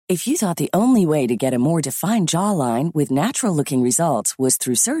If you thought the only way to get a more defined jawline with natural-looking results was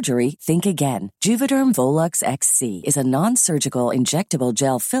through surgery, think again. Juvederm Volux XC is a non-surgical injectable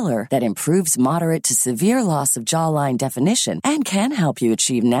gel filler that improves moderate to severe loss of jawline definition and can help you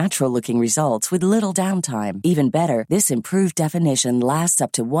achieve natural-looking results with little downtime. Even better, this improved definition lasts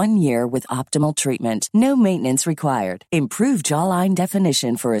up to 1 year with optimal treatment. No maintenance required. Improve jawline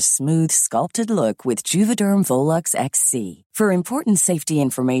definition for a smooth, sculpted look with Juvederm Volux XC. For important safety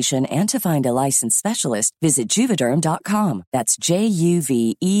information and to find a licensed specialist, visit Juvederm.com. That's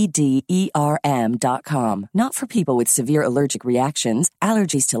JUVEDERM.com. Not for people with severe allergic reactions,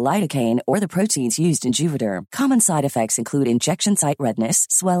 allergies to lidocaine, or the proteins used in Juvederm. Common side effects include injection site redness,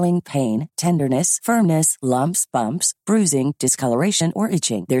 swelling, pain, tenderness, firmness, lumps, bumps, bruising, discoloration, or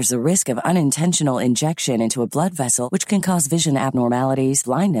itching. There's a risk of unintentional injection into a blood vessel, which can cause vision abnormalities,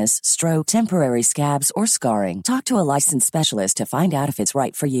 blindness, stroke, temporary scabs, or scarring. Talk to a licensed specialist to find out if it's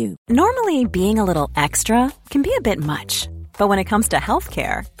right for you. Normally, being a little extra can be a bit much. But when it comes to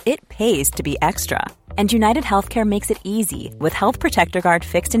healthcare, it pays to be extra. And United Healthcare makes it easy with Health Protector Guard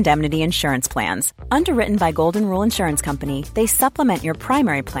fixed indemnity insurance plans. Underwritten by Golden Rule Insurance Company, they supplement your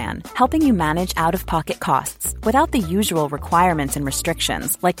primary plan, helping you manage out-of-pocket costs without the usual requirements and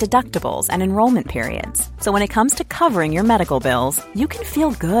restrictions like deductibles and enrollment periods. So when it comes to covering your medical bills, you can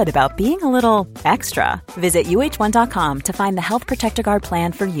feel good about being a little extra. Visit UH1.com to find the Health Protector Guard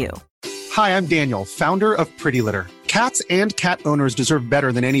plan for you. Hi, I'm Daniel, founder of Pretty Litter. Cats and cat owners deserve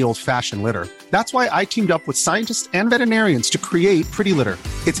better than any old-fashioned litter. That's why I teamed up with scientists and veterinarians to create Pretty Litter.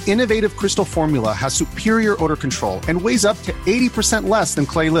 Its innovative crystal formula has superior odor control and weighs up to 80% less than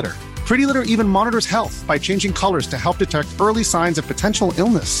clay litter. Pretty Litter even monitors health by changing colors to help detect early signs of potential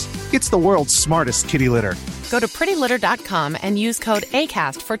illness. It's the world's smartest kitty litter. Go to prettylitter.com and use code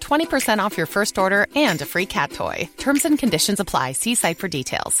ACAST for 20% off your first order and a free cat toy. Terms and conditions apply. See site for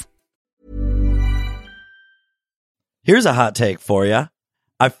details. Here's a hot take for you.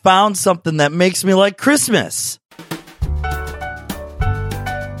 I found something that makes me like Christmas.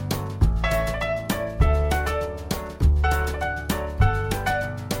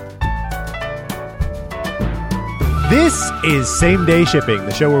 This is Same Day Shipping,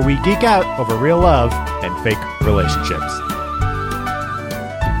 the show where we geek out over real love and fake relationships.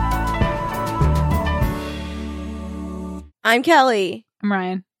 I'm Kelly. I'm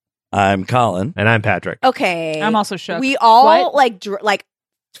Ryan. I'm Colin. And I'm Patrick. Okay. I'm also shook. We all What? like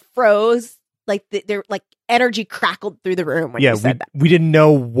froze. Like their like energy crackled through the room when you said that. We didn't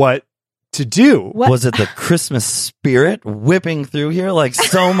know what to do. What? Was it the Christmas spirit whipping through here like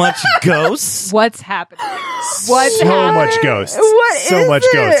so much ghosts? What's happening? What's so happening? much ghosts. What so is much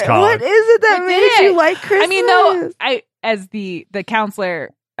it? ghosts, Colin. What is it that makes you like Christmas? I mean, though, as the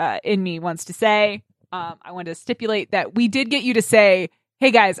counselor in me wants to say, I want to stipulate that we did get you to say,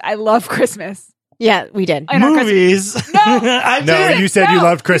 "Hey guys, I love Christmas." Yeah, we did. In our Movies. No, I No, did. you said you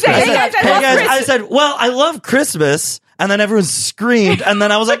loved Christmas. Hey guys, I love Christmas. I said, well, I love Christmas. And then everyone screamed. And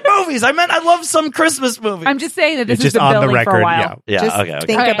then I was like, movies. I meant I love some Christmas movies. I'm just saying that this It's has just been on the building record. for a while. Yeah, Just okay. think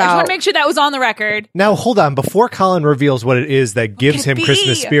Okay, I just about want to make sure that was on the record. Now, hold on. Before Colin reveals what it is that gives him Could be.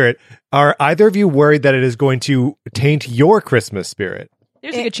 Christmas spirit, are either of you worried that it is going to taint your Christmas spirit?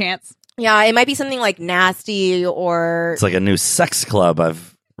 There's a good chance. Yeah, it might be something like nasty or It's like a new sex club I've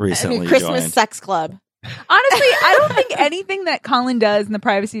recently Christmas joined. sex club. Honestly, I don't think anything that Colin does in the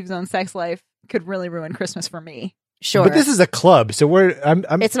privacy of his own sex life could really ruin Christmas for me. Sure, But this is a club, so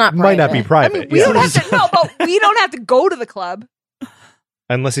It's not might not be private. private. I mean, we don't have to. No, but we don't have to go to the club.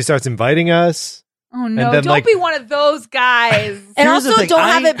 Unless he starts inviting us. Oh no! then, Don't like- be one of those guys. And Here's the also, thing, don't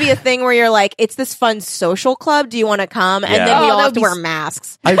have it be a thing where you're like, it's this fun social club. Do you want to come? And Yeah. then we Oh, all that have to would be wear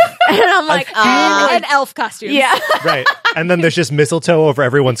masks. I, And I'm like, and elf costumes. yeah, Right. And then there's just mistletoe over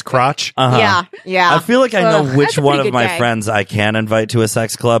everyone's crotch. uh-huh. yeah. I feel like I know Ugh, which that's a one pretty of good my gag. friends I can invite to a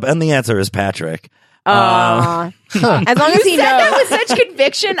sex club, and the answer is Patrick. As long as he said that knows. with such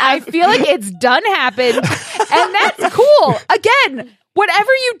conviction. I feel like it's done happened, and that's cool. Again,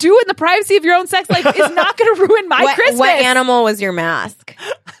 whatever you do in the privacy of your own sex life is not going to ruin my Christmas. What animal was your mask?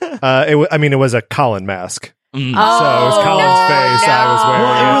 It was a Colin mask. Mm. So it was Colin's face I was wearing.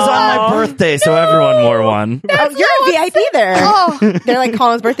 Well, it was on my birthday, so everyone wore one. Oh, you're a VIP there. They're like,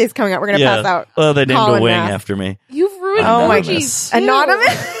 Colin's birthday's coming up. We're going to pass out. Well, they named Colin a wing mask. after me. You've ruined Oh my emojis.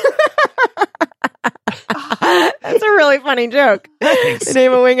 Anonymous? That's a really funny joke. The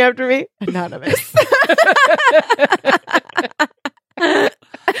name a wing after me? Anonymous. All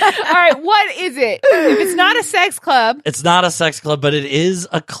right, what is it? If it's not a sex club, It's not a sex club, but it is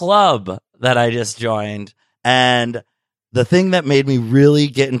a club that I just joined. And the thing that made me really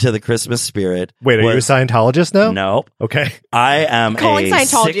get into the Christmas spirit. Wait, are you a Scientologist now? Nope. Okay. I am Calling a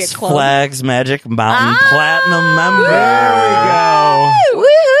Scientology Six a club. Flags Magic Mountain Platinum member. There we go.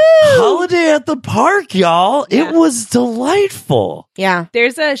 Woohoo! Holiday at the Park, y'all. Yeah. It was delightful. Yeah.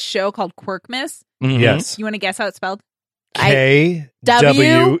 There's a show called Quirkmas. Mhm. Yes. You want to guess how it's spelled?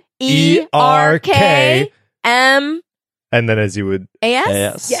 KWERK. M And then as you would...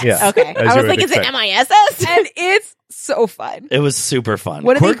 A-S? Yes. Yeah. Okay. As I you was would like, is it expect. M-I-S-S? And it's so fun. It was super fun.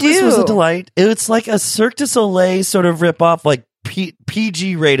 What did they Quirkmas do? was a delight. It's like a Cirque du Soleil sort of rip-off, like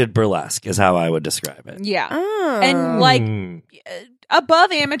PG rated burlesque is how I would describe it. Yeah. Oh. And like Hmm.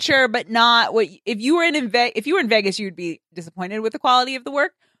 above amateur, but not what if you were in Vegas, you'd be disappointed with the quality of the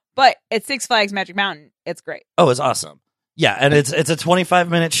work. But at Six Flags Magic Mountain, it's great. Oh, it's awesome. Yeah, and it's a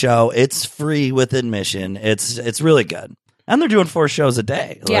 25-minute show. It's free with admission. It's really good. And they're doing 4 shows a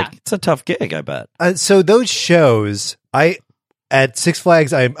day. Like, Yeah. it's a tough gig, I bet. So those shows, at Six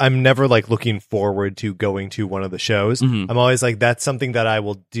Flags, I'm never like looking forward to going to one of the shows. Mhm. I'm always like, that's something that I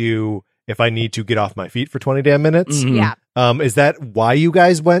will do if I need to get off my feet for 20 damn minutes. Mhm. Yeah. Is that why you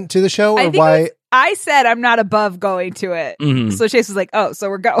guys went to the show, I or think why? I said I'm not above going to it. Mhm. So Chase was like, "Oh, so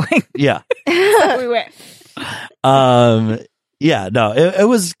we're going." Yeah. So we went. Yeah, no, it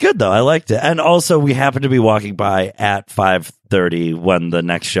was good though. I liked it. And also we happened to be walking by at 5:30 when the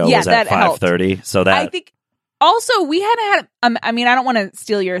next show Yeah, was at that helped. 5:30. So that I think also we had I mean, I don't want to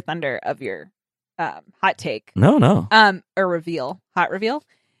steal your thunder of your hot take. No. Or hot reveal.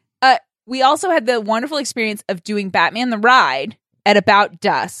 We also had the wonderful experience of doing Batman the Ride at about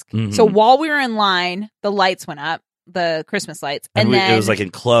dusk. Mhm. So while we were in line, the lights went up, the Christmas lights, and then it was like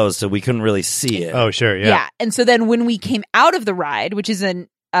enclosed, so we couldn't really see it. Oh, sure, yeah. And so then when we came out of the ride, which is the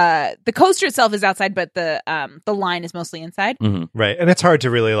coaster itself is outside, but the line is mostly inside. Mhm. Right, and it's hard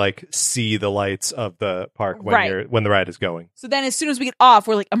to really like see the lights of the park when Right. when the ride is going. So then as soon as we get off,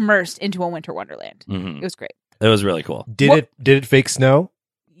 we're like immersed into a winter wonderland. Mhm. It was great. It was really cool. Did it fake snow?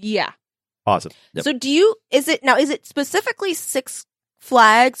 Yeah. Awesome. Yep. So is it specifically Six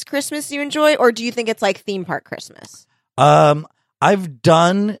Flags Christmas you enjoy, or do you think it's like theme park Christmas? I've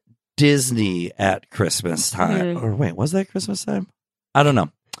done Disney at Christmas time. Mhm. Or wait, was that Christmas time? I don't know.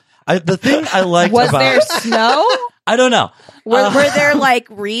 The thing I liked Was about there snow? I don't know. Were there like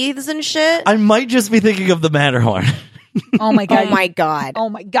wreaths and shit? I might just be thinking of the Matterhorn. Oh my god. Oh my god. Oh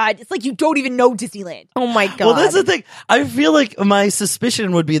my god. It's like you don't even know Disneyland. Oh my god. Well, that's the thing. I feel like my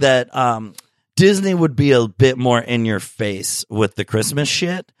suspicion would be that Disney would be a bit more in your face with the Christmas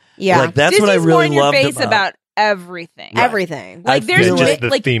shit. Yeah. Like that's Disney's what I more really in your loved face about everything. everything. Like I there's feel Just the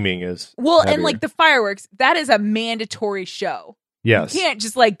like theming is well, and heavier. like the fireworks, that is a mandatory show. yes. You can't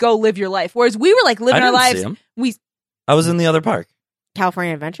just like go live your life. Whereas we were like I living our didn't see lives. 'em. We I was in the other park.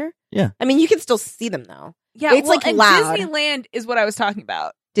 California Adventure? Yeah. I mean, you can still see them though. yeah, It's, like, and loud. Disneyland is what I was talking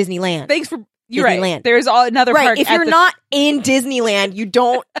about. Disneyland. Thanks for you're Disneyland. right. There's another Right. park. If at you're the- not in Disneyland, you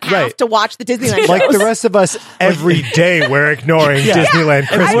don't have Right. to watch the Disneyland Like shows. the rest of us, every day we're ignoring Yeah. Disneyland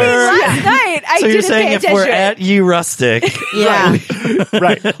I mean, Christmas. last night I So didn't you're saying pay if attention. we're at Ye Rustic, Yeah.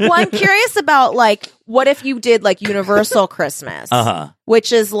 Right. Well, I'm curious about like what if you did like Universal Christmas,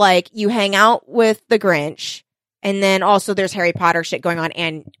 which is like you hang out with the Grinch, and then also there's Harry Potter shit going on,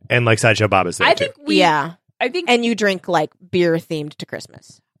 and And like Sideshow Bob is there I too. think we. yeah, I think and you drink like beer themed to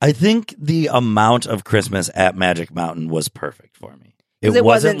Christmas. I think the amount of Christmas at Magic Mountain was perfect for me. Because it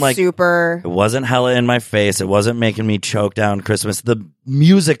wasn't like super. It wasn't hella in my face. It wasn't making me choke down Christmas. The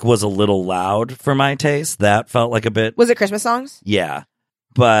music was a little loud for my taste. That felt like a bit, Was it Christmas songs? yeah.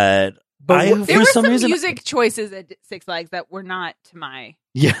 But I, there for were some some reason, music choices at Six Flags that were not to my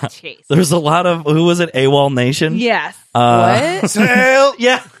yeah. taste. There's a lot of who was it? AWOL Nation. Yes. What? Sail,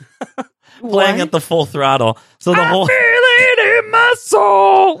 yeah. Playing What? at the full throttle. So the whole Feel it in my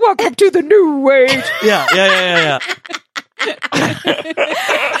soul. Welcome to the new age. yeah.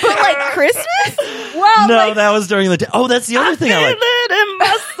 But like Christmas? Well, No, like, that was during the day. Oh, that's the other thing I like. it in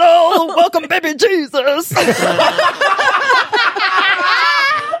my soul. Welcome, baby Jesus.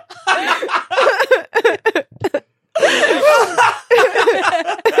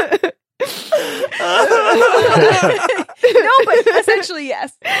 no, but essentially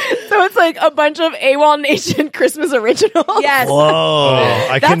yes. So it's like a bunch of AWOL Nation Christmas originals. Yes. Whoa. Oh,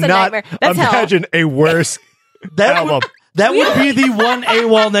 I That's a cannot nightmare. That's hell. imagine a worse That album. That would be the one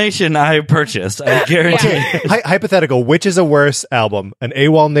AWOL Nation I purchased. I guarantee. Yeah. Hypothetical, which is a worse album? An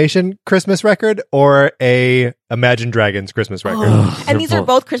AWOL Nation Christmas record or a Imagine Dragons Christmas record? And these are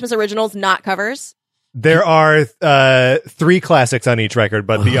both Christmas originals, not covers. There are 3 classics on each record,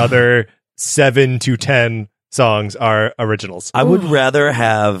 but the other 7 to 10 songs are originals. I would rather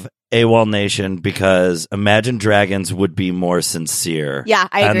have AWOL Nation because Imagine Dragons would be more sincere. Yeah,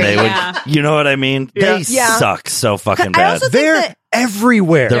 I agree. And they Yeah. would, you know what I mean? Yeah. They Yeah. suck so fucking I bad. also think They're that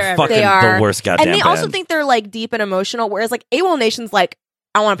everywhere. They're fucking they are. the worst goddamn and they also band. think they're like deep and emotional, whereas like AWOL Nation's like,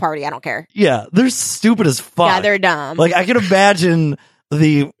 I want to party, I don't care. Yeah, they're stupid as fuck. Yeah, they're dumb. Like, I can imagine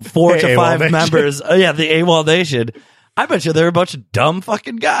the 4 The to AWOL 5 Nation. members. The AWOL Nation. I bet you they're a bunch of dumb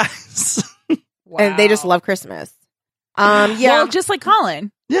fucking guys. And they just love Christmas. Yeah, Well, just like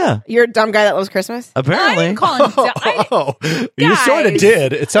Colin. Yeah, you're a dumb guy that loves Christmas. I apparently. didn't call him. You sort of Guys.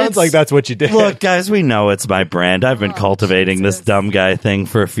 did. It sounds like that's what you did. Look, guys, we know it's my brand. I've been Oh, cultivating this Jesus. dumb guy thing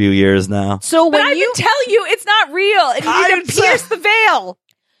for a few years now. So But when I've you been telling you it's not real, and you I'm need to pierce the veil.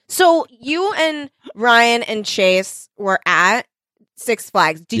 So you and Ryan and Chase were at Six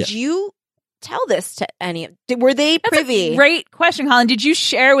Flags. Did you tell this to any? Were they That's privy? a great question, Colin. Did you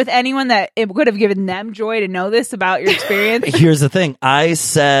share with anyone that it would have given them joy to know this about your experience? Here's the thing. I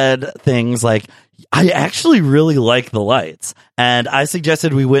said things like, I actually really like the lights. And I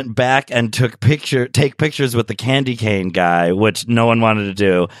suggested we went back and take pictures with the candy cane guy, which no one wanted to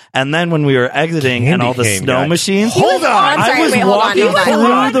do. And then when we were exiting and Candy all the cane snow guy. machines, Hold on. I'm sorry, I was wait, hold on, walking hold on, through hold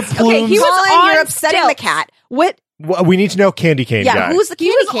on. the Okay, plumes. he was on you're upsetting the stilts. cat. What? Well, we need to know Candy Cane Yeah, guy. who's the He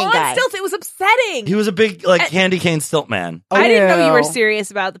candy was cane on guy? stilts. It was upsetting. He was a big candy cane stilt man. I didn't know you were Ew. serious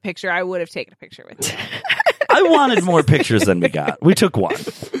about the picture. I would have taken a picture with you. I wanted more pictures than we got. We took one.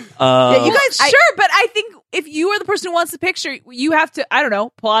 Yeah, you guys, Sure, but I think if you are the person who wants the picture, you have to, I don't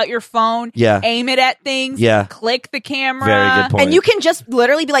know, pull out your phone, Yeah. aim it at things, Yeah. click the camera. Very good point. and you can just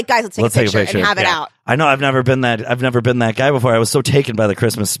literally be like, guys, let's take Let's a take a picture picture. and have it Yeah. out. I know I've never been that guy before. I was so taken by the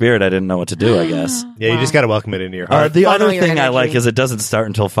Christmas spirit, I didn't know what to do, I guess. Yeah, you just got to welcome it into your heart. The Funnel other your thing I energy. like is it doesn't start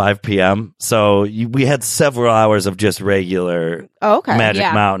until 5 p.m. So we had several hours of just regular Oh, okay. Magic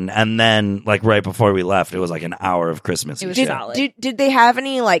Yeah. Mountain. And then, like, right before we left, it was like an hour of Christmas. It was shit. solid. Did they have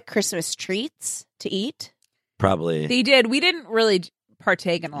any like Christmas treats to eat? Probably. They did. We didn't really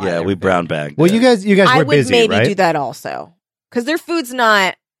partake in a lot. Yeah, of we their brown food. bagged. Well, it. you guys I were would busy, maybe right? do that also because their food's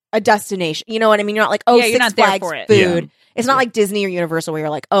not a destination. You know what I mean? You're not like, oh, Yeah, you're Six not there Flags for it. food. Yeah. It's not like Disney or Universal where you're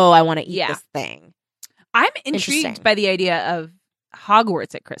like, oh, I want to eat Yeah. this thing. I'm Interesting. intrigued by the idea of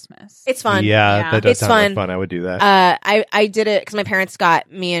Hogwarts at Christmas. It's fun. Yeah, Yeah. that does It's sound like fun. fun. I would do that. I did it because my parents got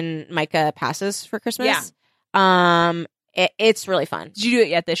me and Micah passes for Christmas. It's really fun. Did you do it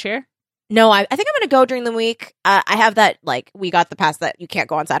yet this year? No, I think I'm gonna go during the week. I have that like we got the pass that you can't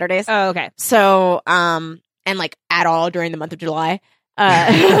go on Saturdays. Oh, okay. So and like at all during the month of July.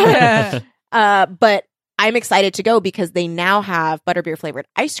 But I'm excited to go because they now have butterbeer flavored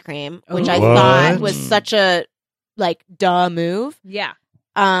ice cream, which I What? thought was such a like duh move. Yeah.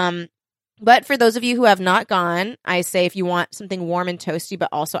 But for those of you who have not gone, I say if you want something warm and toasty but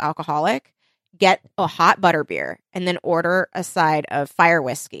also alcoholic, get a hot butterbeer and then order a side of fire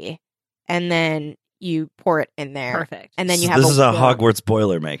whiskey, and then you pour it in there. Perfect. And then you have This is a warm- Hogwarts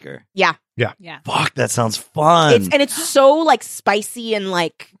Boilermaker. Yeah, Yeah. Fuck, that sounds fun. it's so like spicy and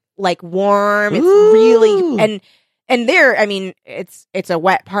like warm. It's Ooh. really and there. I mean, it's a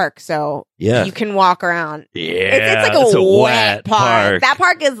wet park, so yeah. you can walk around. Yeah. It's like it's a wet park. That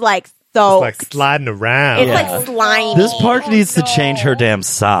park is like so. It's like sliding around. It's Yeah. like slimy. This park needs to no. change her damn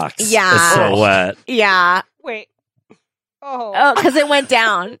socks. Yeah. It's so wet. Yeah. Wait. Oh. Oh, because it went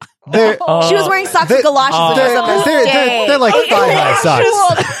down. They're- She was wearing socks They- with galoshes. oh. which was a They're- mistake. they're like thigh-high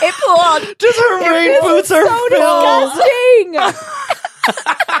socks. It pooled. Just her rain boots are filled. disgusting.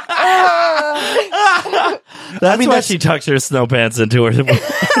 That's why she tucks her snow pants into her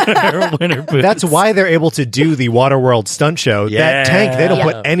winter boots. That's why they're able to do the Waterworld stunt show. Yeah. That tank, they don't Yeah.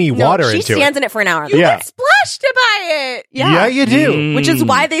 put any No, water she into stands it. in it for an hour. You Yeah. get splashed by it. Yeah, you do. Mm. Which is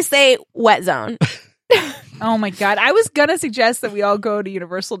why they say wet zone. Oh my god! I was gonna suggest that we all go to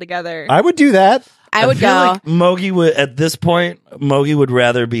Universal together. I would do that. I would feel go. like Mogi would, at this point, Mogi would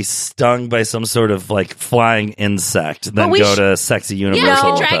rather be stung by some sort of like flying insect than we go to sexy Universal yeah,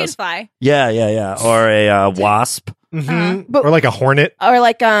 with like a us. dragonfly. Yeah. Or a wasp. Mhm. But- Or like a hornet. Or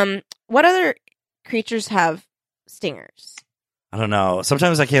like, what other creatures have stingers? I don't know.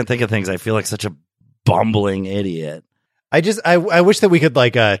 Sometimes I can't think of things. I feel like such a bumbling idiot. I wish that we could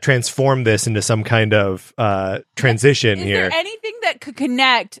like transform this into some kind of transition Is here. there anything that could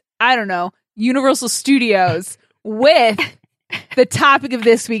connect? I don't know. Universal Studios with the topic of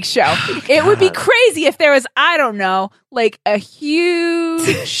this week's show. It would be crazy if there was, I don't know, like a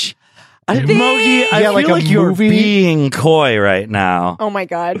huge. Mogi, I Yeah, feel like like, a you're movie. being coy right now. Oh my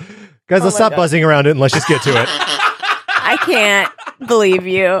God. Guys, let's my stop God. buzzing around it and let's just get to it. I can't believe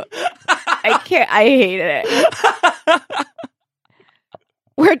you. I can't. I hate it.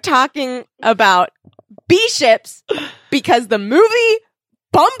 We're talking about B-ships because the movie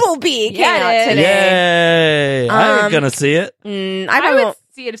Bumblebee came Yeah, out it is. today. Yay! I'm gonna see it. I I probably would won't.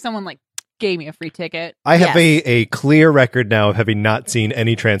 see it if someone like gave me a free ticket. I have Yes. a clear record now of having not seen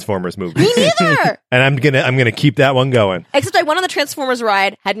any Transformers movies. Me neither. And I'm gonna keep that one going. Except I went on the Transformers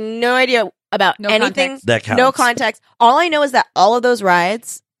ride, had no idea about No anything. context. That counts. No context. All I know is that all of those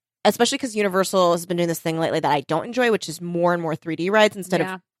rides, especially because Universal has been doing this thing lately that I don't enjoy, which is more and more 3D rides instead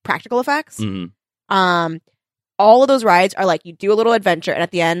Yeah. of practical effects. Mhm. All of those rides are like you do a little adventure, and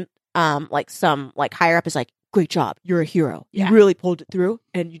at the end, like some like higher up is like, "Great job, you're a hero. Yeah. You really pulled it through,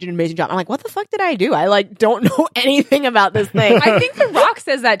 and you did an amazing job." I'm like, "What the fuck did I do? I like don't know anything about this thing." I think The Rock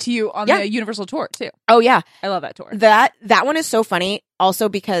says that to you on Yeah. the Universal tour too. Oh yeah, I love that tour. that one is so funny. Also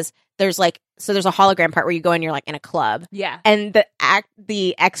because there's like there's a hologram part where you go and you're like in a club. Yeah. And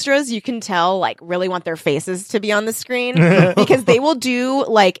the extras, you can tell, like, really want their faces to be on the screen because they will do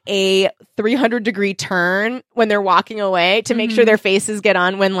like a 300-degree turn when they're walking away to make sure their faces get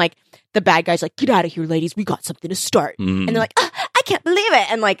on when like the bad guy's like, "Get out of here, ladies. We got something to start." Mhm. And they're like, "I can't believe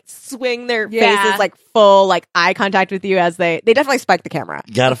it." And like swing their Yeah. faces like full like eye contact with you as they definitely spike the camera.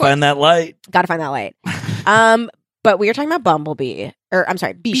 Gotta find that light. Gotta find that light. But we were talking about Bumblebee, or I'm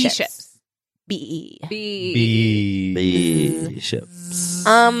sorry, B ships. ships. B. B ships.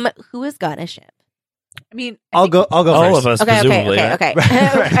 Who has got a ship? I mean, I'll go All first. of us, Okay, presumably. right? okay.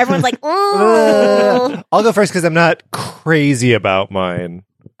 Everyone's like, "Oh." I'll go first because I'm not crazy about mine.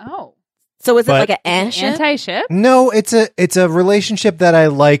 Oh, So is it But- like an ship? anti-ship. No, it's a relationship that I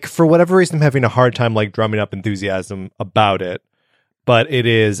like. For whatever reason, I'm having a hard time like drumming up enthusiasm about it. But it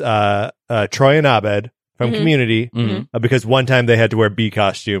is Troy and Abed from Mhm. Community, Mhm. because one time they had to wear bee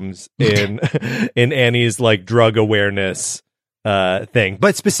costumes in in Annie's like drug awareness thing.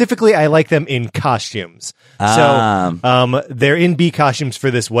 But specifically, I like them in costumes. So they're in bee costumes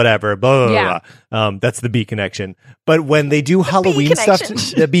for this whatever. Blah, blah, Yeah. blah. That's the bee connection. But when they do Halloween stuff,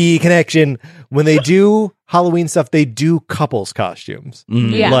 connection. the bee connection. When they do Halloween stuff, they do couples costumes.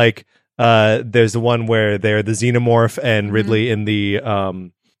 Mhm. Yeah. Like there's the one where they're the Xenomorph and Ridley in the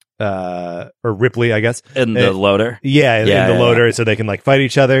or Ripley, I guess. In the loader. Yeah, Yeah, in the yeah, loader, so they can like fight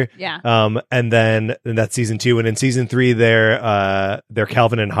each other. Yeah. And then that's season 2, and in season 3 they're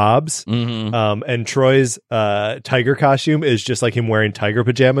Calvin and Hobbes. Mhm. And Troy's tiger costume is just like him wearing tiger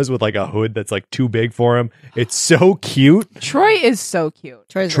pajamas with like a hood that's like too big for him. It's so cute. Troy is so cute.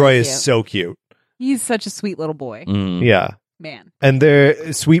 Troy is so cute. He's such a sweet little boy. Mhm. Yeah. Man. And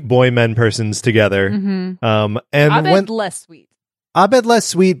they're sweet boy men persons together. Mm-hmm. And Abed when less sweet. Abed less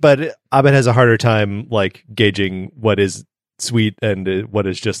sweet, but Abed has a harder time like gauging what is sweet and what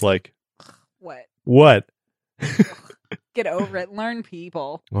is just like what. Get over it. Learn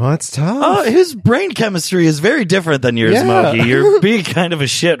people. Well, it's tough. Oh, his brain chemistry is very different than yours, Yeah. Smokey. You're being kind of a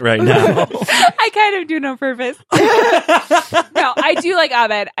shit right now. I kind of do it on purpose. No, I do like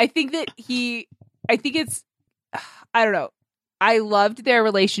Abed. I think it's, I don't know. I loved their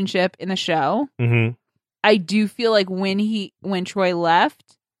relationship in the show. Mm-hmm. I do feel like when Troy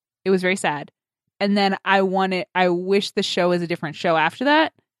left, it was very sad. And then I wish the show was a different show after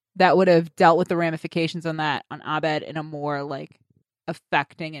that would have dealt with the ramifications on Abed in a more like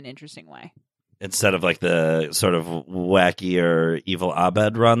affecting and interesting way. Instead of like the sort of wacky or evil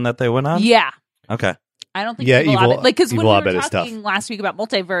Abed run that they went on? Yeah. Okay. I don't think Yeah, evil evil- Abed, like, because when evil we Abed were is talking last week about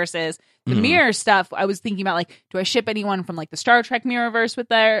multiverses, the Mhm. mirror stuff, I was thinking about like, do I ship anyone from like the Star Trek mirrorverse with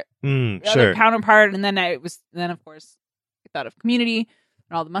their other Sure. counterpart? And then of course I thought of Community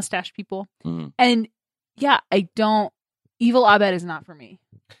and all the mustache people. Mhm. And yeah, evil Abed is not for me.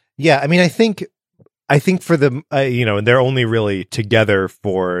 Yeah, I mean, I think for them, and they're only really together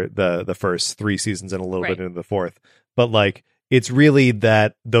for the first 3 seasons and a little Right. bit into the 4th. But like, it's really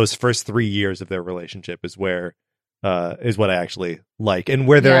that those first 3 years of their relationship is where is what I actually like, and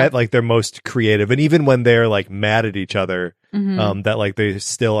where they're Yeah. at like their most creative. And even when they're like mad at each other, Mhm. that like they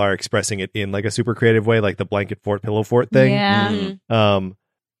still are expressing it in like a super creative way, like the blanket fort, pillow fort thing. Yeah. Mhm.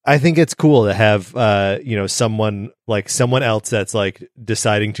 I think it's cool to have someone else that's like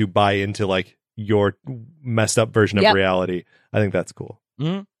deciding to buy into like your messed up version Yep. of reality. I think that's cool.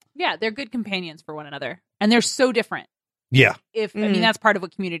 Mhm. Yeah, they're good companions for one another. And they're so different. Yeah. I mean, that's part of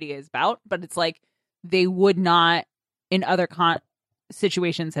what Community is about, but it's like they would not in other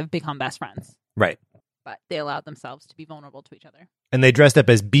situations have become best friends, Right. but they allowed themselves to be vulnerable to each other. And they dressed up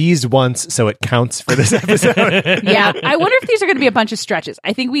as bees once, so it counts for this episode. Yeah, I wonder if these are going to be a bunch of stretches.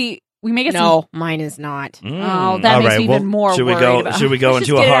 I think we may get No, mine is not. some. Oh, Mm. that All makes right, me well, even more Should we worried go? about- Should we go Let's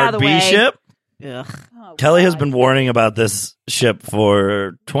into just a get it out hard of the B way. ship? Ugh. Oh, Kelly has God. been warning about this ship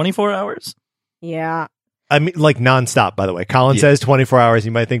for 24 hours. Yeah. I mean, like nonstop, by the way. Colin says 24 hours.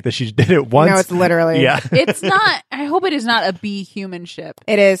 You might think that she did it once. No, it's literally. Yeah. It's not. I hope it is not a bee human ship.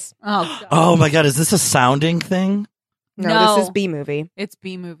 It is. Oh, God. Oh my God, is this a sounding thing? No, this is B movie. It's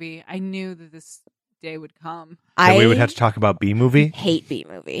B movie. I knew that this day would come. And we would have to talk about B movie. Hate B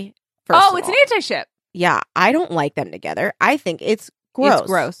movie. It's an anti-ship. Yeah, I don't like them together. I think it's gross. It's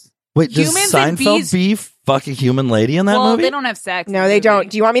gross. Wait, does Humans and Seinfeld bees- be fuck a human lady in that Well, movie? they don't have sex. No, in they the don't. movie.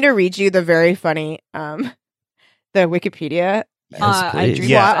 Do you want me to read you the very funny the Wikipedia? Yes, I please. dream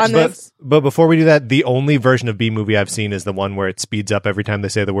Yeah, about on that. this- But before we do that, the only version of B movie I've seen is the one where it speeds up every time they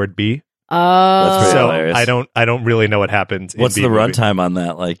say the word B. That's pretty So hilarious. I don't really know what happens. What's in the B movie. runtime on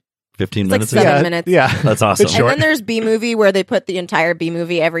that? Like 15 It's like minutes? 7 ago? minutes. Yeah, That's awesome. It's And short. then there's B movie where they put the entire B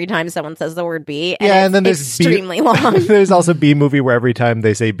movie every time someone says the word B. And Yeah, it's and then there's extremely long. There's also B movie where every time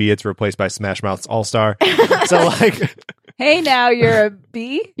they say B, it's replaced by Smash Mouth's All Star. So like, Hey, now you're a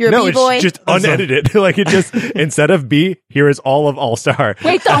bee. You're a no, B boy. it's just unedited. Like it just instead of B, here is all of All Star.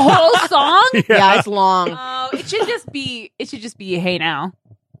 Wait, the whole song? Yeah, it's long. Oh, it should just be. Hey now.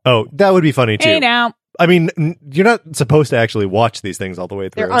 Oh, that would be funny too. Hey now. I mean, you're not supposed to actually watch these things all the way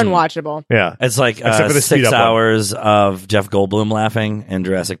through. They're unwatchable. Yeah, It's like Except for the speed 6 up one. hours of Jeff Goldblum laughing in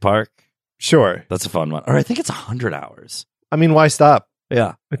Jurassic Park. sure. That's a fun one. Or I think it's 100 hours. I mean, why stop?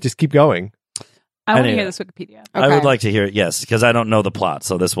 Yeah. Just keep going. I want to Anyway. hear this Wikipedia. I would Okay. like to hear it, yes, because I don't know the plot,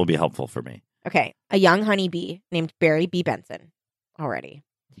 so this will be helpful for me. Okay. A young honeybee named Barry B. Benson already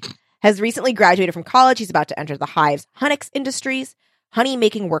has recently graduated from college. He's about to enter the hive's Honeyx Industries honey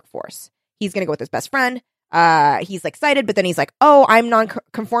making workforce. He's going to go with his best friend. He's excited, but then he's like, oh, I'm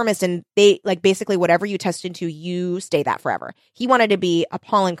non-conformist. And they like basically whatever you test into, you stay that forever. He wanted to be a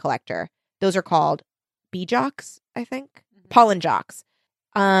pollen collector. Those are called bee jocks, I think. Pollen jocks.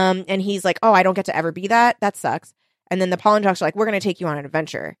 And he's like, oh, I don't get to ever be that. That sucks. And then the pollen jocks are like, we're going to take you on an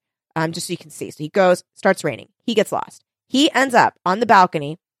adventure. Just so you can see. So he goes, starts raining. He gets lost. He ends up on the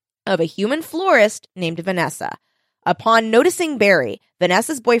balcony of a human florist named Vanessa. Upon noticing Barry,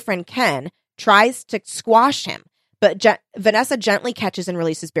 Vanessa's boyfriend Ken tries to squash him, but Vanessa gently catches and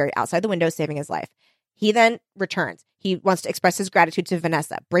releases Barry outside the window, saving his life. He then returns. He wants to express his gratitude to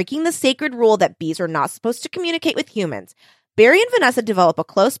Vanessa, breaking the sacred rule that bees are not supposed to communicate with humans. Barry and Vanessa develop a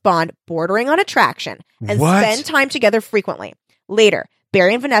close bond bordering on attraction and What? spend time together frequently. Later,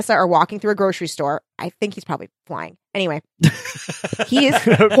 Barry and Vanessa are walking through a grocery store. I think he's probably flying. Anyway, he is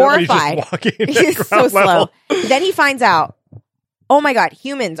Nobody's just horrified. walking at He's so ground slow. level. Then he finds out, oh my God,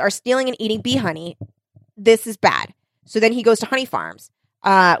 humans are stealing and eating bee honey. This is bad. So then he goes to Honey Farms,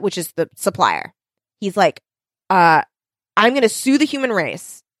 which is the supplier. He's like, I'm going to sue the human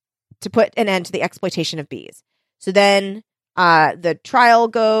race to put an end to the exploitation of bees. So then the trial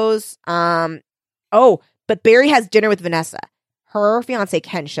goes. But Barry has dinner with Vanessa. Her fiance,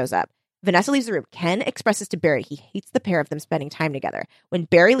 Ken, shows up. Vanessa leaves the room. Ken expresses to Barry he hates the pair of them spending time together. When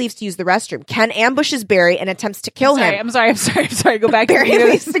Barry leaves to use the restroom, Ken ambushes Barry and attempts to kill him. I'm sorry. Go back. Barry to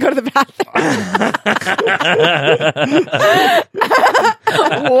leaves to go to the bathroom.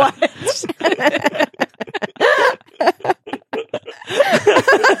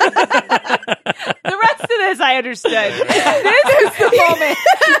 The rest of this I understood. This is the moment.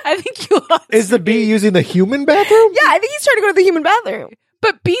 I think you lost. Is the bee using the human bathroom? Yeah, I think he's trying to go to the human bathroom.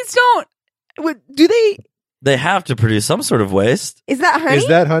 But bees don't. Do they? They have to produce some sort of waste. Is that honey? Is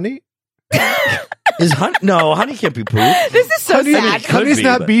that honey? Is honey? No, honey can't be poop. This is so Honey, sad. could honey's be,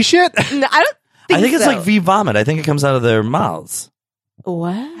 not but- bee shit? No, I don't think I think it's so. like V vomit. I think it comes out of their mouths.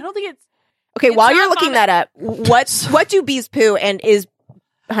 What? I don't think it's. Okay, It's while not you're looking vomit. that up, what do bees poo and is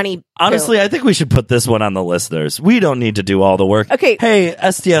honey poo? Honestly, I think we should put this one on the listeners. We don't need to do all the work. Okay. Hey,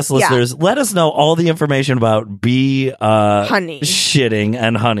 STS listeners, let us know all the information about bee Honey. shitting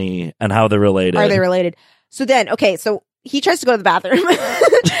and honey and how they're related. Are they related? So then, okay, so he tries to go to the bathroom.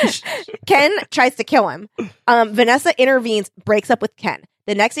 Ken tries to kill him. Vanessa intervenes, breaks up with Ken.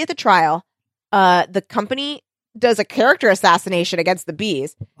 The next day at the trial, the company does a character assassination against the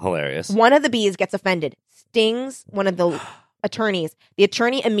bees. Hilarious. One of the bees gets offended, stings one of the attorneys. The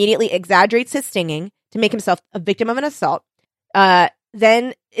attorney immediately exaggerates his stinging to make himself a victim of an assault.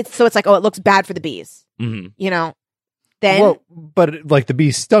 Then it's like, oh, it looks bad for the bees. hmm You know? Then, Well, but like the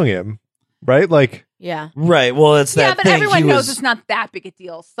bee stung him, right? Like, yeah. Right. Well, it's Yeah, that but thing. everyone He knows was- it's not that big a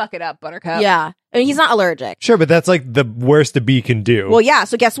deal. Suck it up, Buttercup. Yeah. I mean, he's not allergic. sure, but that's like the worst a bee can do. Well, yeah.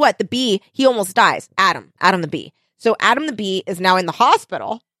 So guess what? The bee, he almost dies. Adam the bee. So Adam the bee is now in the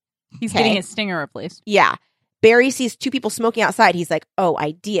hospital. He's Okay. getting his stinger replaced. Yeah. Barry sees two people smoking outside. He's like, oh,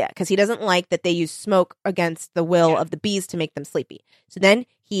 idea. Because he doesn't like that they use smoke against the will of the bees to make them sleepy. So then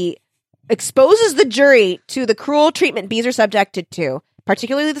he exposes the jury to the cruel treatment bees are subjected to,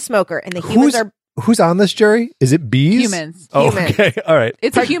 particularly the smoker. And the humans are Who's on this jury? Is it bees? Humans. Oh, Humans. okay. All right.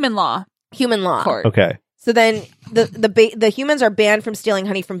 It's a human law Human law. court. Okay. So then the humans are banned from stealing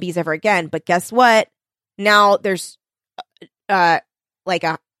honey from bees ever again. But guess what? Now there's like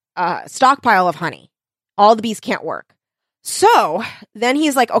a stockpile of honey. All the bees can't work. So then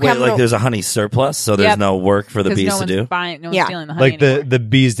he's like, okay, Wait, I'm gonna, there's a honey surplus, so there's Yep. no work for the 'Cause bees no to do? no one's Yeah. stealing the honey Like anymore. the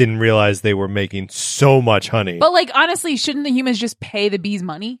bees didn't realize they were making so much honey. But like honestly, shouldn't the humans just pay the bees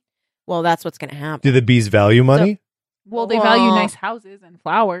money? well, that's what's going to happen. Do the bees value money? Well, they value Well- nice houses and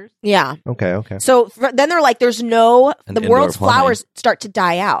flowers. Yeah. Okay. So then they're like, there's no, And the indoor world's plumbing. flowers start to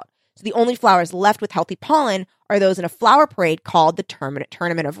die out. So the only flowers left with healthy pollen are those in a flower parade called the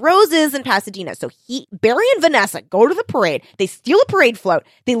Tournament of Roses in Pasadena. So Barry and Vanessa go to the parade. They steal a parade float.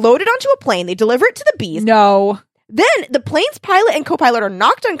 They load it onto a plane. They deliver it to the bees. No. Then the plane's pilot and co-pilot are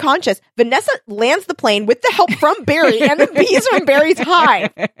knocked unconscious. Vanessa lands the plane with the help from Barry and the bees from Barry's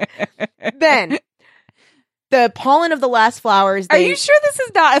hive. Then the pollen of the last flowers. Are you sure this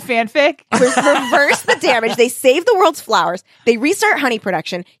is not a fanfic? reverse the damage. They save the world's flowers. They restart honey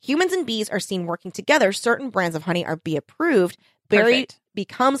production. Humans and bees are seen working together. Certain brands of honey are bee approved. Barry Perfect.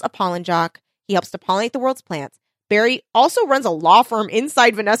 becomes a pollen jock. He helps to pollinate the world's plants. Barry also runs a law firm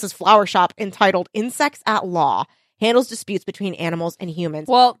inside Vanessa's flower shop entitled Insects at Law. Handles disputes between animals and humans.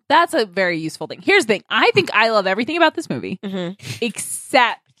 Well, that's a very useful thing. Here's the thing. I think I love everything about this movie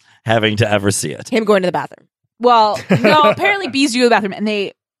except, Having to ever see it. Him going to the bathroom. well, no, apparently bees do go to the bathroom and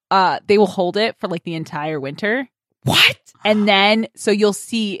they will hold it for like the entire winter. What? And then, so you'll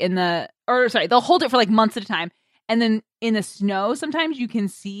see they'll hold it for like months at a time. And then in the snow, sometimes you can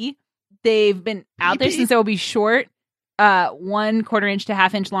see they've been out there since there will be short, 1/4 inch to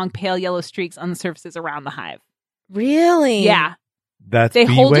 1/2 inch long pale yellow streaks on the surfaces around the hive. Really? Yeah. That's They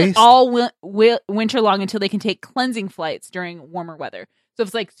bee hold waste? it all winter long until they can take cleansing flights during warmer weather. So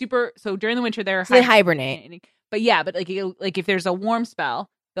it's like so during the winter they're So they hibernate. But yeah, but like if there's a warm spell,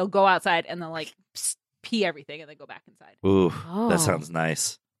 they'll go outside and they'll like pee everything and then go back inside. Ooh, Oh. that sounds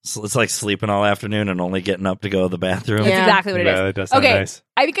nice. So it's like sleeping all afternoon and only getting up to go to the bathroom. That's Yeah. exactly what it is. Yeah, that does sound Okay. nice.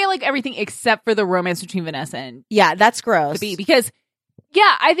 I think I like everything except for the romance between Vanessa and Yeah, that's gross. the bee because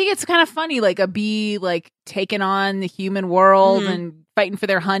yeah, I think it's kind of funny, like a bee like taking on the human world Mhm. and fighting for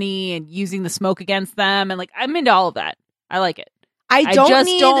their honey and using the smoke against them, and like I'm into all of that. I like it. I I just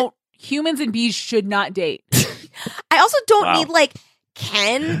need, don't. Humans and bees should not date. I also don't Wow. need like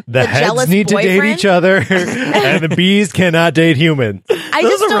Ken, The heads jealous need to boyfriend. date each other, and the bees cannot date humans. I That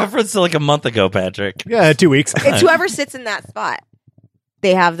just was a don't. reference to like a month ago, Patrick. Yeah, 2 weeks. It's whoever sits in that spot.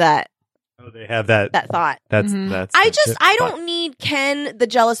 They have that Oh, they have that. thought. That's Mhm. that's. I that's it. don't need Ken, the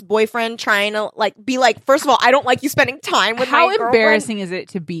jealous boyfriend, trying to like be like. First of all, I don't like you spending time with How my girlfriend. embarrassing is it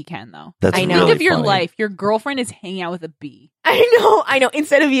to be Ken though? That's I know. Think really of your funny. life. Your girlfriend is hanging out with a bee I know.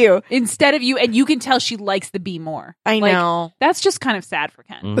 Instead of you, instead of you, and you can tell she likes the bee more. I Like, know. That's just kind of sad for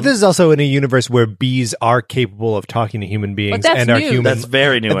Ken. Mhm. But this is also in a universe where bees are capable of talking to human beings that's and are new. human. That's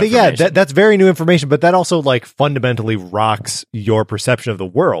very new But information. yeah, that's very new information. But that also like fundamentally rocks your perception of the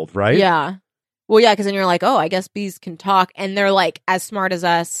world, right? Yeah. Well, yeah, because then you're like, oh, I guess bees can talk, and they're like as smart as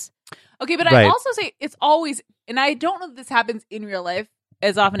us. Okay, but Right. I also say it's always, and I don't know if this happens in real life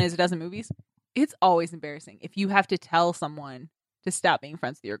as often as it does in movies. It's always embarrassing if you have to tell someone to stop being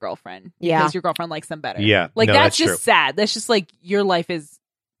friends with your girlfriend Yeah. because your girlfriend likes them better. Yeah. Like No, that's that's just true. sad. That's just like your life is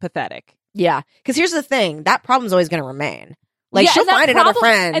pathetic. Yeah, because here's the thing: that problem's always going to remain. Like Yeah, she'll and that find another problem-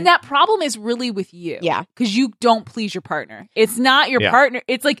 friend, and that problem is really with you. Yeah. because you don't please your partner. It's not your Yeah. partner.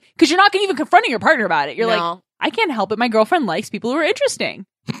 It's like because you're not even confronting your partner about it. You're like, No. I can't help it. My girlfriend likes people who are interesting.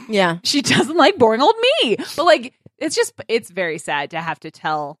 yeah, She doesn't like boring old me. But like, it's very sad to have to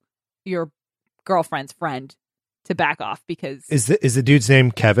tell your girlfriend's friend to back off because Is the dude's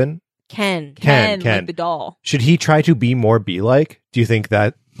name Kevin? Ken. Ken, Ken. like the doll. Should he try to be more bee-like? Do you think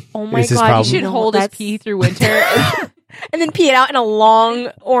that? Oh my Is his god, problem- He should no, hold his that's- pee through winter. and then pee it out in a long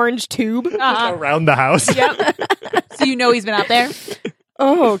orange tube. Uh-huh. Around the house? Yep. So you know he's been out there.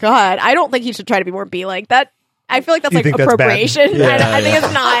 Oh god, I don't think he should try to be more bee like that. I feel like that's You like think that's bad? appropriation. Yeah, I think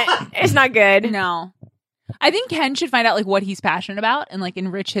yeah. it's not good. No. I think Ken should find out like what he's passionate about and like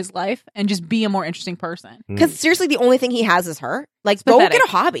enrich his life and just be a more interesting person. Because seriously, the only thing he has is her. Like, It's go pathetic. get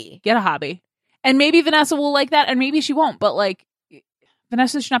a hobby. Get a hobby. And maybe Vanessa will like that and maybe she won't. But like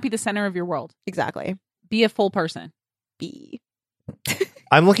Vanessa should not be the center of your world. Exactly. Be a full person. Bee.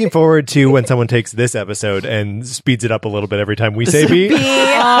 I'm looking forward to when someone takes this episode and speeds it up a little bit every time we say bee.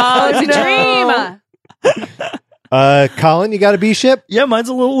 Oh, it's a dream. Colin, you got a bee ship? Yeah, mine's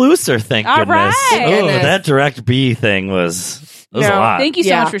a little looser, thank All goodness. right. Oh, Goodness. that direct B thing was a No, lot. Thank you so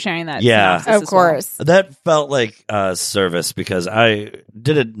Yeah. much for sharing that. Yeah. synopsis Of as well. course. That felt like service because I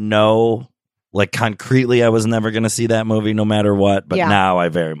didn't know like concretely I was never going to see that movie no matter what, but now I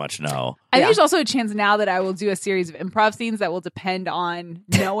very much know. I think there's also a chance now that I will do a series of improv scenes that will depend on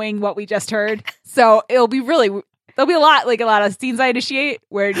knowing what we just heard. So it'll be there'll be a lot of scenes I initiate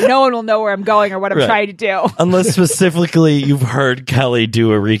where no one will know where I'm going or what I'm trying to do. Unless specifically you've heard Kelly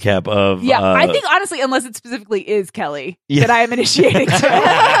do a recap of... I think honestly, unless it specifically is Kelly that I am initiating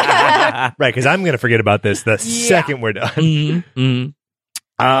to. Right, because I'm going to forget about this the second we're done.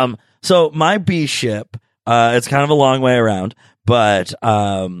 So my B ship, it's kind of a long way around, but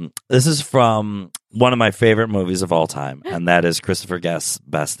this is from one of my favorite movies of all time, and that is Christopher Guest's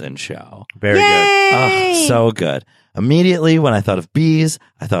Best in Show. Very good. Oh, so good. Immediately when I thought of bees,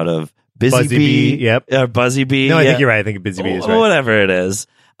 I thought of Busy Bee. Yep. Buzzy Bee. No, I think you're right. I think Busy Bee is right. Whatever it is.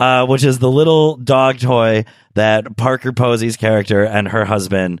 Which is the little dog toy that Parker Posey's character and her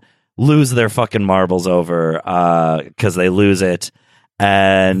husband lose their fucking marbles over because they lose it.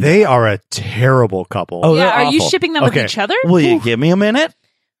 And they are a terrible couple. Oh, yeah, are awful. you shipping them with each other? Will you give me a minute?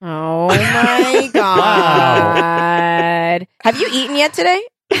 Oh my God. Have you eaten yet today?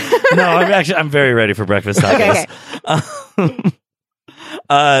 No, I'm very ready for breakfast tacos. Okay.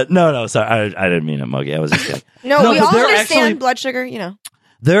 No, sorry. I didn't mean it, Mogi. I was just kidding. No, we all they're understand actually, blood sugar, you know.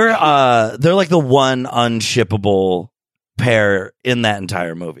 They're like the one unshippable pair in that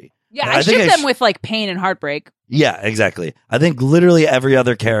entire movie. Yeah, I ship them with like pain and heartbreak. Yeah, exactly. I think literally every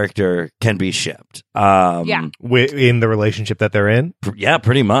other character can be shipped. In the relationship that they're in? Yeah,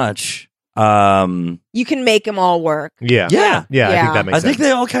 pretty much. You can make them all work. Yeah. I think that makes sense. I think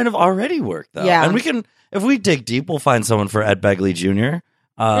they all kind of already work, though. Yeah. And we can, if we dig deep, we'll find someone for Ed Begley Jr.,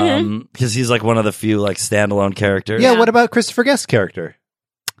 because he's like one of the few like standalone characters. Yeah, what about Christopher Guest's character?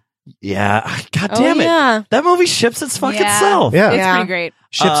 Yeah. God damn it. Yeah. That movie ships its fucking self. Yeah. It's pretty great.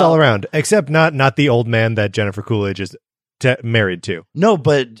 Ships all around, except not the old man that Jennifer Coolidge is married to. No,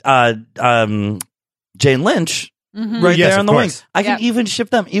 but Jane Lynch, right Yes, there of on the course. wings. I can even ship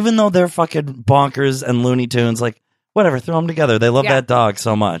them, even though they're fucking bonkers and Looney Tunes. Like, whatever, throw them together. They love that dog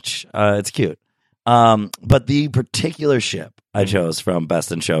so much. It's cute. But the particular ship I chose from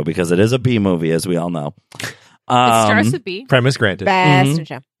Best in Show, because it is a B movie, as we all know. It starts with B. Premise granted. Best in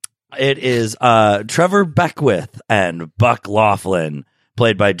Show. It is Trevor Beckwith and Buck Laughlin,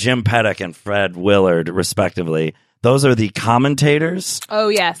 played by Jim Pettick and Fred Willard, respectively. Those are the commentators. Oh,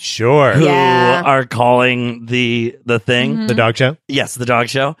 yes. Sure. Who are calling the thing. The dog show? Yes, the dog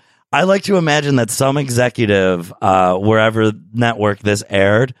show. I like to imagine that some executive, wherever network this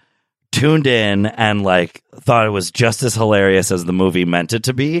aired, tuned in and like thought it was just as hilarious as the movie meant it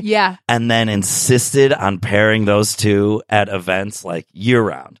to be. Yeah. And then insisted on pairing those two at events like year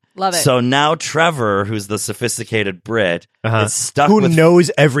round. Love it. So now Trevor, who's the sophisticated Brit, is stuck Who with knows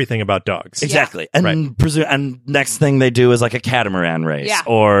everything about dogs. Exactly. And and next thing they do is like a catamaran race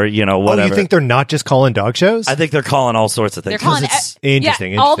or, whatever. Oh, you think they're not just calling dog shows? I think they're calling all sorts of things. They're calling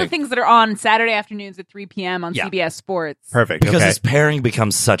interesting. all the things that are on Saturday afternoons at 3 p.m. on CBS Sports. Perfect. Because okay. his pairing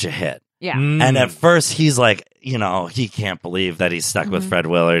becomes such a hit. Yeah. And at first he's like, he can't believe that he's stuck with Fred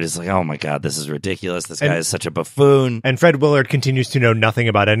Willard. He's like, oh my God, this is ridiculous. This guy is such a buffoon. And Fred Willard continues to know nothing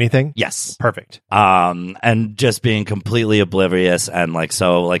about anything? Yes. Perfect. And just being completely oblivious and like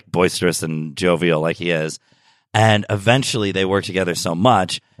so like boisterous and jovial like he is. And eventually they work together so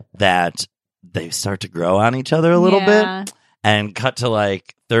much that they start to grow on each other a little bit. And cut to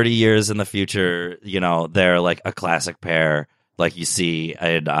like 30 years in the future, they're like a classic pair. Like you see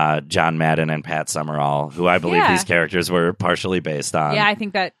in John Madden and Pat Summerall, who I believe these characters were partially based on. Yeah, I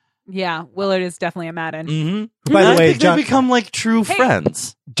think that, Willard is definitely a Madden. Mm-hmm. By the I way, think they become like true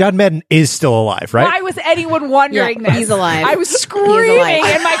friends. John Madden is still alive, right? Why was anyone wondering this? He's alive. I was screaming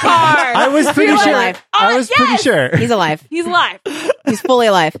in my car. I was pretty sure. alive. I was pretty sure. He's alive. He's alive. He's fully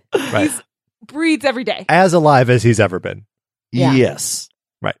alive. Right. He breathes every day. As alive as he's ever been. Yeah. Yes.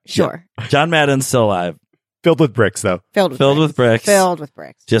 Right. Sure. John Madden's still alive. Filled with bricks, though. Filled with bricks. Filled with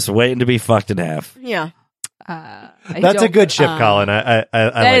bricks. Just waiting to be fucked in half. Yeah. That's a good ship, Colin. I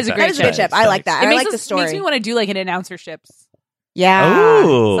that like is a great That is a good ship. I like that. I like the story. Makes me want to do like an announcer ships Yeah.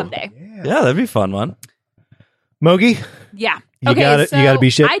 Ooh. someday. Yeah, that'd be a fun one. Mogi? Yeah. You Okay, gotta- so you gotta be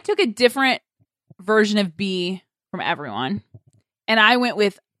ship. I took a different version of B from everyone, and I went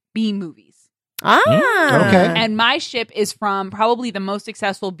with B movies. Okay. And my ship is from probably the most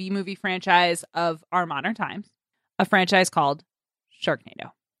successful B movie franchise of our modern times, a franchise called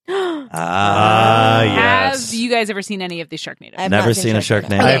Sharknado. Yes. Have you guys ever seen any of the Sharknado? I've Never not seen a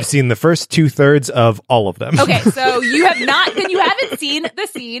Sharknado. I have seen the first 2/3 of all of them. Okay, so you have not. Then you haven't seen the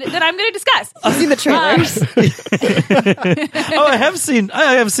scene that I'm going to discuss. I've seen the trailers. I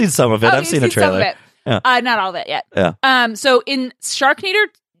have seen some of it. I've you've seen a trailer. Some of it. Yeah. Not all of it yet. Yeah. So in Sharknado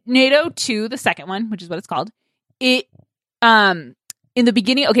Sharknado 2, the second one, which is what it's called, it in the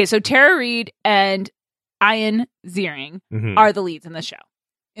beginning, okay, so Tara Reid and Ian Ziering are the leads in the show,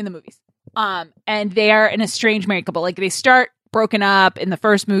 in the movies. And they are an estranged married couple. Like, they start broken up in the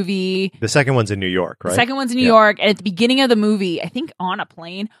first movie. The second one's in New York, right? The second one's in New York. And at the beginning of the movie, I think on a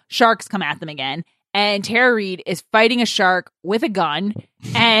plane, sharks come at them again. And Tara Reid is fighting a shark with a gun.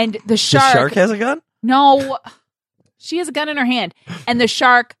 And the shark... The shark has a gun? No. She has a gun in her hand. And the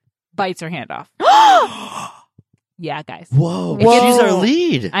shark bites her hand off. Yeah, guys. Whoa. Whoa. She's our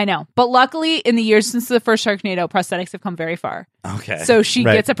lead. I know. But luckily, in the years since the first Sharknado, prosthetics have come very far. Okay. So she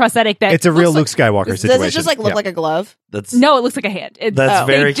Right. gets a prosthetic that It's a real Luke looks Skywalker Does situation. it just like look like a glove? That's no, it looks like a hand. that's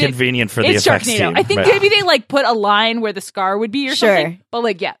they very did- convenient for the It's effects Sharknado. team. I think Right. maybe they like put a line where the scar would be or Sure. something. But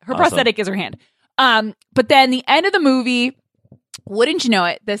like, yeah, her Awesome. prosthetic is her hand. But then the end of the movie, wouldn't you know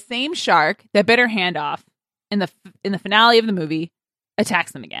it, the same shark that bit her hand off in the finale of the movie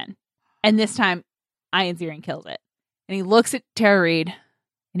attacks them again, and this time Ian Ziering kills it. And he looks at Tara Reid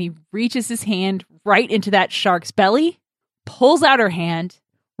and he reaches his hand right into that shark's belly, pulls out her hand,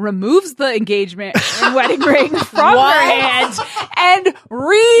 removes the engagement and wedding ring from What? her hand, and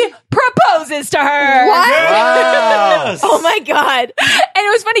re-proposes to her. What? Yes! Oh my god! And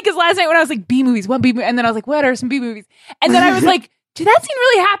it was funny because last night when I was like, B movies, what B movie? And then I was like, what are some B movies? And then I was like, did that scene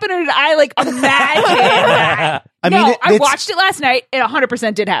really happen, or did I like imagine that? I No, mean, I watched it last night. It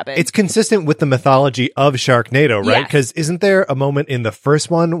 100% did happen. It's consistent with the mythology of Sharknado, right? Yes. Because isn't there a moment in the first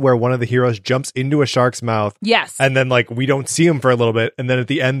one where one of the heroes jumps into a shark's mouth yes. and then like we don't see him for a little bit, and then at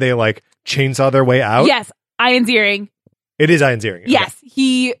the end they like chainsaw their way out? Yes. Ian Ziering. It is Ian Ziering. Okay. Yes.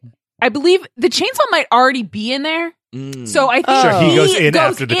 I believe the chainsaw might already be in there. So I think Sure, he goes in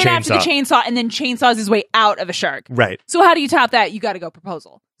goes after the in after the chainsaw. chainsaw and then chainsaws his way out of a shark. Right. So how do you top that? You got to go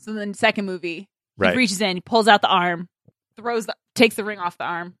proposal. So then second movie, Right. he reaches in, he pulls out the arm, takes the ring off the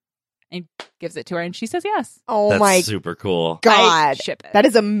arm, and gives it to her, and she says yes. Oh That's my super cool. I god! ship it. That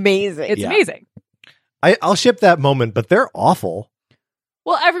is amazing. It's Yeah. amazing. I'll ship that moment, but they're awful.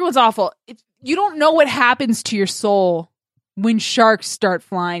 Well, everyone's awful. You don't know what happens to your soul when sharks start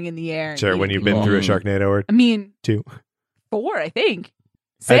flying in the air. and Sure, eating when you've people. been through a Sharknado or I mean, two. 4, I think.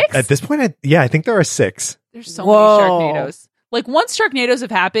 6? At this point, I think there are 6. There's so Whoa. many Sharknadoes. Like, once Sharknados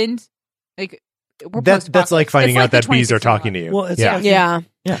have happened, like, we're That's like finding It's out like that the bees are 2016 talking one. to you. Well, it's yeah.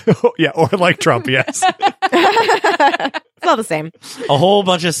 Yeah, Yeah, or like Trump, yes. it's all the same. A whole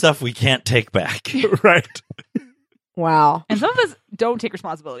bunch of stuff we can't take back. Right. Wow. And some of us don't take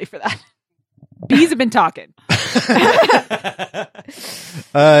responsibility for that. Bees have been talking.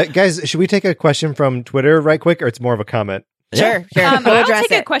 Guys, should we take a question from Twitter right quick, or it's more of a comment? Sure, sure. I'll We'll address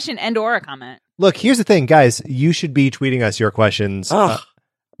take a it. question and or a comment. Look, here's the thing, guys. You should be tweeting us your questions, Ugh.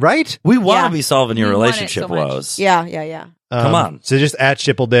 right? We want to Yeah. be solving your We want it relationship so much. woes. Yeah, yeah, yeah. Come on. So just at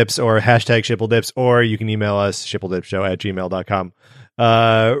ShippleDips or hashtag ShippleDips, or you can email us shippledipshow@gmail.com.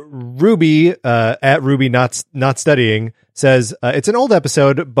 Ruby at Ruby not studying says it's an old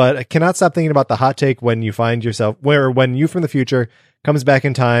episode, but I cannot stop thinking about the hot take when you find yourself when you from the future comes back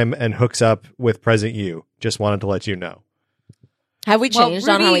in time and hooks up with present you. Just wanted to let you know. Have we Well, changed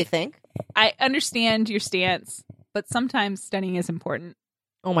on how Ruby- we think? I understand your stance, but sometimes studying is important.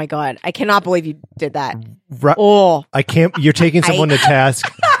 Oh my god! I cannot believe you did that. Ru- Oh, I can't. You're taking someone to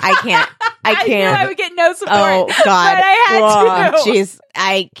task. I can't. I knew I can't. would get no support. Oh god! But I had to. Jeez,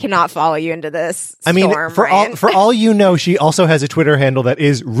 I cannot follow you into this. I mean, storm, for Ryan. all you know, she also has a Twitter handle that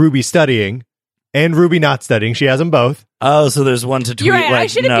is Ruby studying and Ruby not studying. She has them both. Oh, so there's one to tweet. You're right. I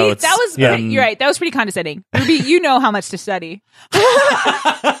like, should have. notes. That was. Yeah. You're right. That was pretty condescending. Ruby, you know how much to study.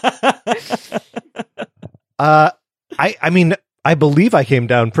 I mean, I believe I came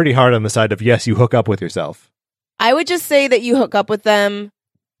down pretty hard on the side of yes, you hook up with yourself. I would just say that you hook up with them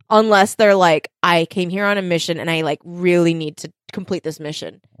unless they're like, I came here on a mission and I like really need to complete this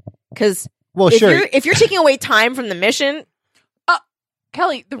mission. Because Well, if you're taking away time from the mission,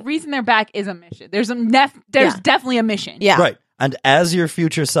 Kelly, the reason they're back is a mission. There's Yeah. definitely a mission. yeah, Right. And as your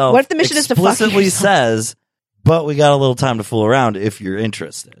future self What if the mission is to fuck explicitly yourself? says, but we got a little time to fool around if you're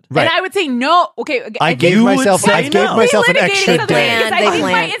interested. Right. And I would say no. Okay, I think gave You would myself say I gave no. myself an relitigating extra something, day. because I They think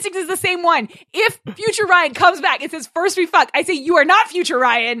my plan. instinct is the same one. If future Ryan comes back and says first we fuck, I say you are not future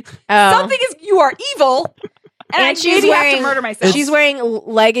Ryan. Oh. Something is you are evil, and I she's maybe have wearing to murder myself. She's wearing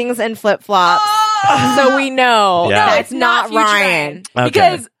leggings and flip flops, Oh! so we know Yeah. that No, it's not future Ryan. Okay.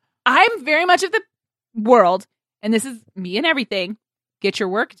 because I'm very much of the world, and this is me and everything. Get your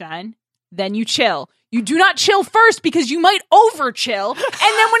work done, then you chill. You do not chill first because you might over chill, and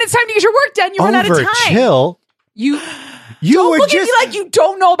then when it's time to get your work done, you run out of Over time. chill. You You were look just at me like you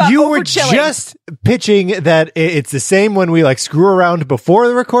don't know about you were over-chilling. just pitching that it's the same when we like screw around before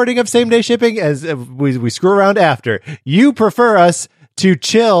the recording of Same Day Shipping as we screw around after. You prefer us to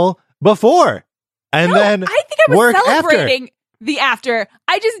chill before and then I think I was work celebrating after. the after.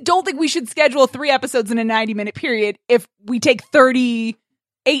 I just don't think we should schedule 3 episodes in a 90-minute period if we take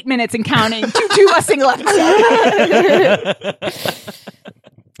 38 minutes and counting to do a single episode.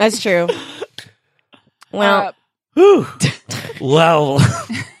 That's true. Well, Well,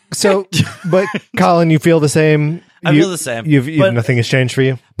 So, but Colin, you feel the same? I feel the same. But nothing has changed for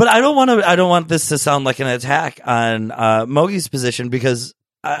you? But I don't want this to sound like an attack on Mogi's position, because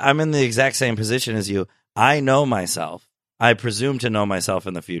I'm in the exact same position as you. I know myself. I presume to know myself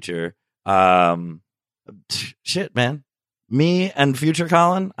in the future. Shit, man. Me and future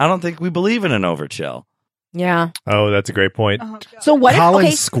Colin, I don't think we believe in an overchill. yeah. Oh, that's a great point. So what? Colin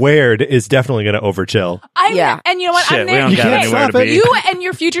If, okay, squared is definitely going to overchill. And you know what? Shit, I'm we there. don't got can't anywhere to stop it. be. You and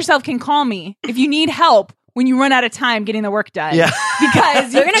your future self can call me if you need help when you run out of time getting the work done. Yeah.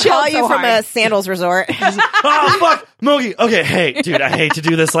 Because they're gonna call you from hard. a sandals resort. Oh, fuck. Mogi. Okay, hey, dude, I hate to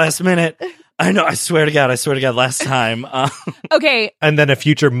do this last minute. I know, I swear to God, last time. Okay. And then a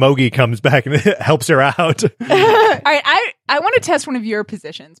future Mogi comes back and helps her out. All right. I want to test one of your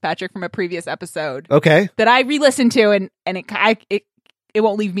positions, Patrick, from a previous episode Okay. that I re-listened to, and it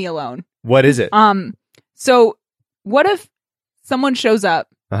won't leave me alone. What is it? So what if someone shows up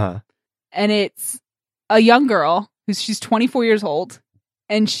Uh-huh. and it's a young girl she's 24 years old,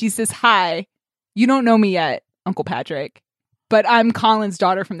 and she says, "Hi, you don't know me yet, Uncle Patrick, but I'm Colin's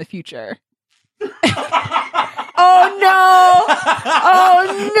daughter from the future." Oh no!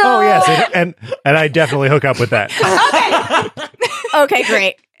 Oh no! Oh, yes. And I definitely hook up with that. Okay,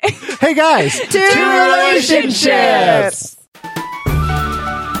 great. Hey, guys. Two relationships.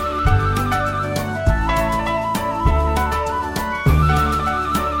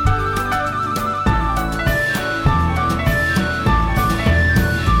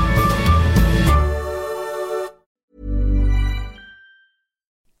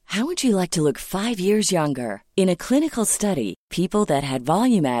 How would you like to look 5 years younger? In a clinical study, people that had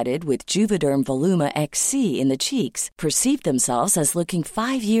volume added with Juvederm Voluma XC in the cheeks perceived themselves as looking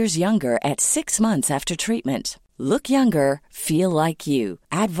 5 years younger at 6 months after treatment. Look younger, feel like you.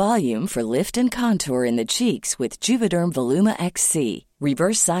 Add volume for lift and contour in the cheeks with Juvederm Voluma XC.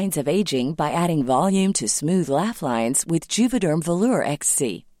 Reverse signs of aging by adding volume to smooth laugh lines with Juvederm Volure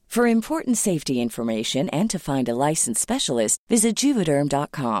XC. For important safety information and to find a licensed specialist, visit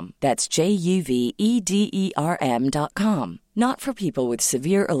Juvederm.com. That's JUVEDERM.com. Not for people with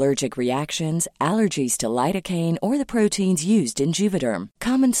severe allergic reactions, allergies to lidocaine, or the proteins used in Juvederm.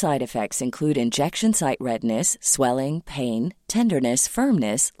 Common side effects include injection site redness, swelling, pain, tenderness,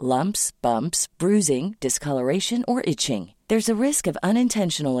 firmness, lumps, bumps, bruising, discoloration, or itching. There's a risk of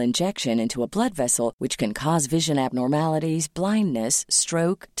unintentional injection into a blood vessel, which can cause vision abnormalities, blindness,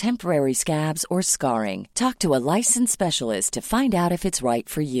 stroke, temporary scabs, or scarring. Talk to a licensed specialist to find out if it's right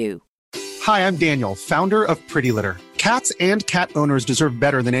for you. Hi, I'm Daniel, founder of Pretty Litter. Cats and cat owners deserve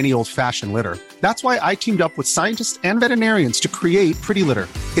better than any old-fashioned litter. That's why I teamed up with scientists and veterinarians to create Pretty Litter.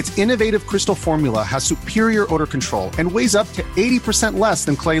 Its innovative crystal formula has superior odor control and weighs up to 80% less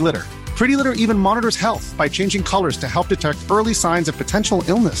than clay litter. Pretty Litter even monitors health by changing colors to help detect early signs of potential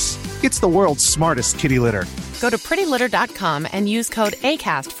illness. It's the world's smartest kitty litter. Go to prettylitter.com and use code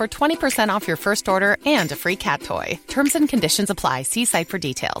ACAST for 20% off your first order and a free cat toy. Terms and conditions apply. See site for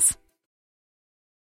details.